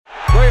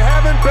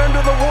been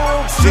to the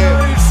World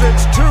Series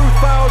since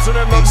 2000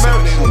 and the Mets.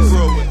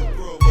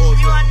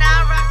 You are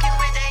now rocking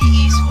with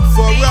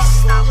EASTWOOD.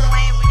 Stop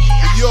playing with you.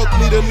 New York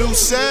need a new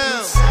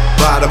sound.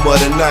 Bottom of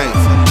the ninth,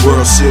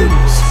 World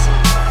Series.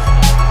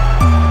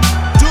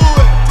 Do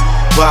it.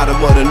 Bottom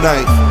of the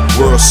ninth,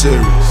 World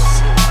Series.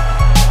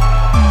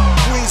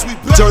 Queens, we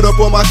back. Dirt up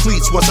on my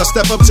cleats once I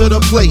step up to the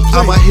plate.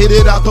 I'ma hit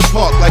it out the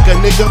park like a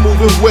nigga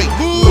moving weight.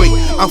 Wait,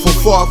 I'm from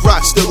Far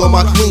Rock, still on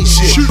my clean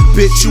shit.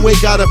 Bitch, you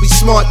ain't gotta be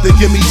smart to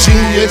give me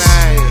genius.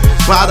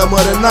 Bottom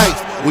of the ninth,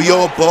 we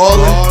all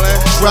ballin'.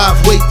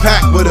 Driveway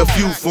packed with a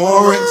few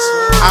foreigns.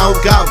 I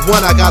don't got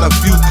one, I got a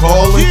few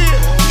callin'.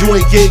 You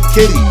ain't get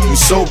kitty, you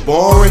so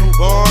boring.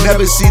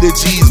 Never see the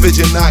G's,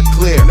 vision not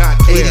clear.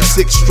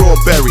 86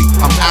 strawberry,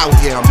 I'm out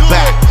here, I'm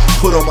back.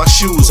 Put on my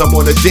shoes, I'm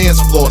on the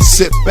dance floor.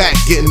 Sit back,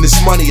 getting this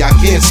money, I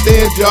can't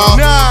stand y'all.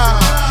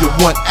 You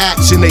want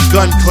action, they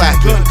gun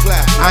clapping.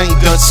 I ain't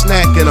done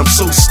snacking, I'm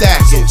so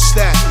stacking.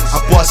 I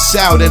bust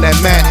out in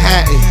that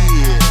Manhattan,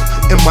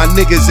 and my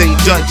niggas ain't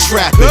done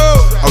trapping.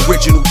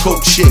 Original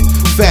coke shit,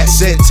 Fat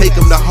said take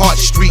them to Hart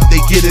Street, they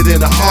get it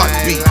in a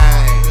heartbeat.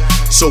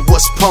 So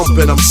what's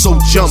pumping? I'm so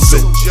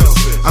jumping.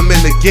 I'm in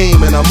the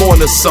game and I'm on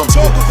to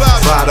something.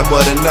 Bottom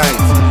of the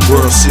ninth,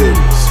 World Series.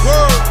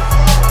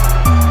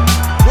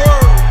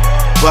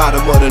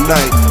 Bottom of the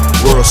ninth,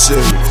 World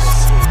Series.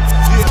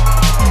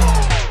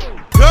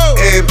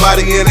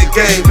 Everybody in the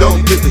game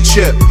don't get the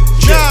chip.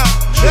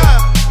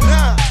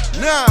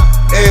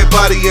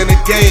 Everybody in the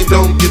game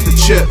don't get the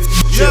chip.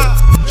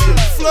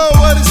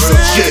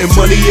 Getting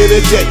money in the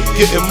day,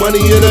 getting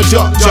money in the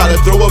dark. Try to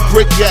throw a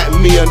brick at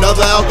me,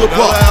 another out the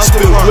park.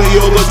 Still way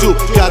overdue,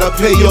 gotta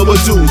pay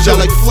overdue. Y'all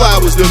like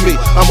flowers to me,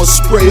 I'ma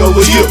spray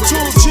over you.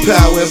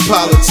 Power in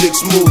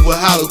politics, move with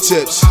hollow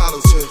tips.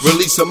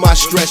 Releasing my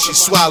stress, you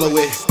swallow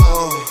it.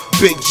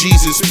 Big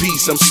Jesus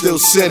peace, I'm still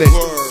sinning.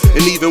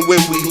 And even when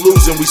we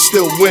losing, we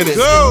still winning.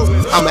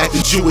 I'm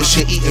acting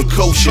Jewish and eating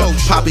kosher.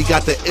 Poppy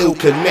got the ill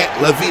connect,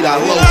 La Vida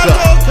Loca.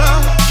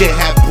 Can't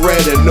have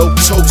bread and no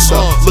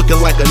toaster. Looking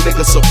like a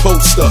nigga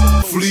supposed to.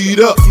 Fleet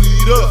up,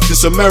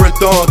 this a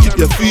marathon, keep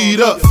your feet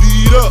up.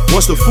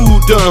 Once the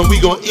food done, we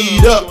gon'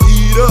 eat up.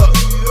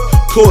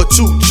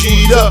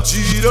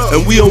 CAU2GS up.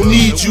 And we don't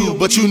need you,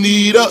 but you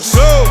need us.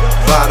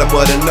 Bottom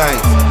of the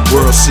ninth,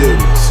 World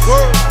Series.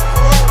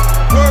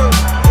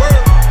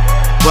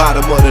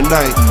 Bottom of the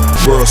ninth,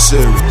 World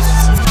Series.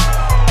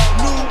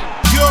 New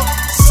York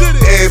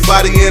City.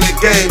 Everybody in the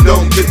game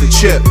don't get the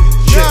chip.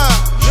 Not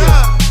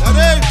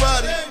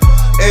everybody.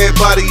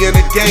 Everybody in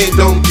the game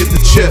don't get the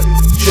chip.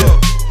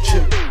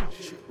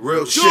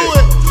 Real shit. Do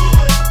it.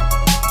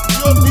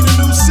 New York need a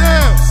new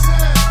sound.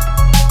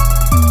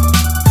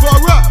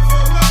 Far up.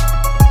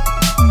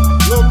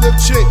 Long live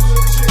Chick.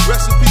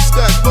 Recipe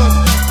stack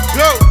buzz.